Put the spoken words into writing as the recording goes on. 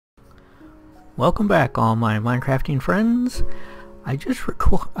Welcome back, all my Minecrafting friends. I just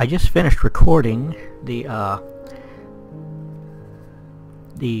finished recording the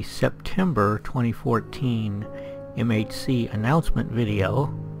September 2014 MHC announcement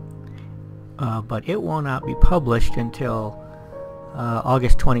video, but it will not be published until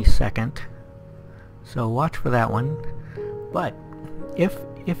August 22nd. So watch for that one. But if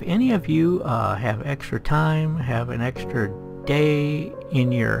any of you have extra time, have an extra day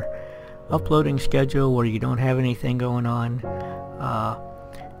in your uploading schedule where you don't have anything going on,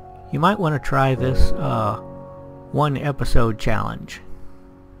 you might want to try this one episode challenge.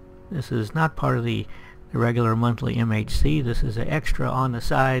 This is not part of the regular monthly MHC. This is an extra on the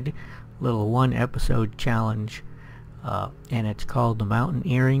side little one episode challenge, and it's called the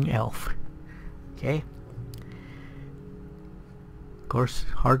Mountaineering Elf. Okay? Of course,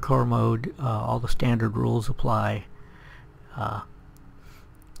 hardcore mode, all the standard rules apply.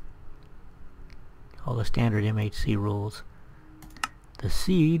 All the standard MHC rules. The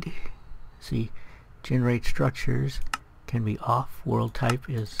seed, see, generate structures can be off. World type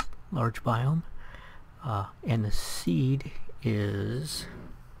is large biome, and the seed is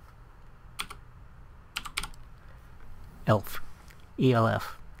elf,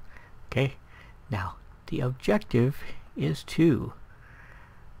 ELF. Okay, now the objective is to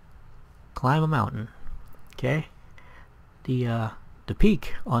climb a mountain. Okay, the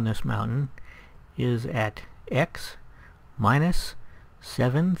peak on this mountain is at x minus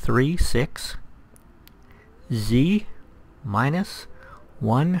 736, z minus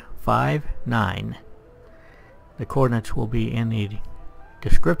 159. The coordinates will be in the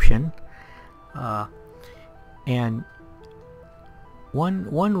description. And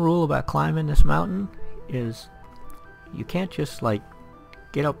one rule about climbing this mountain is you can't just like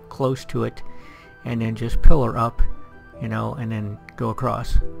get up close to it and then just pillar up, you know, and then go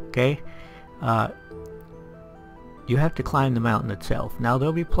across. Okay? You have to climb the mountain itself. Now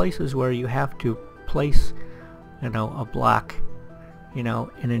there'll be places where you have to place, you know, a block, you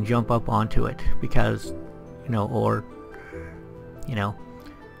know, and then jump up onto it because, you know, or, you know,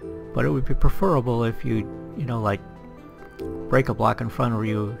 but it would be preferable if you know, like break a block in front of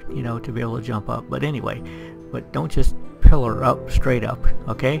you, you know, to be able to jump up. But anyway, but don't just pillar up straight up.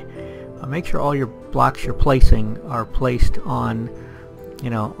 Okay? Make sure all your blocks you're placing are placed on, you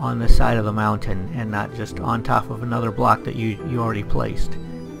know, on the side of the mountain and not just on top of another block that you already placed.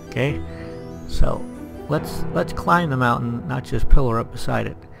 Okay, so let's climb the mountain, not just pillar up beside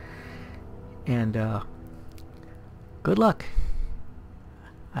it. And good luck.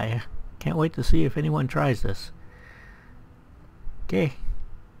 I can't wait to see if anyone tries this. Okay,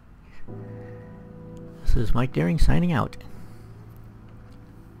 this is Mike Deering signing out.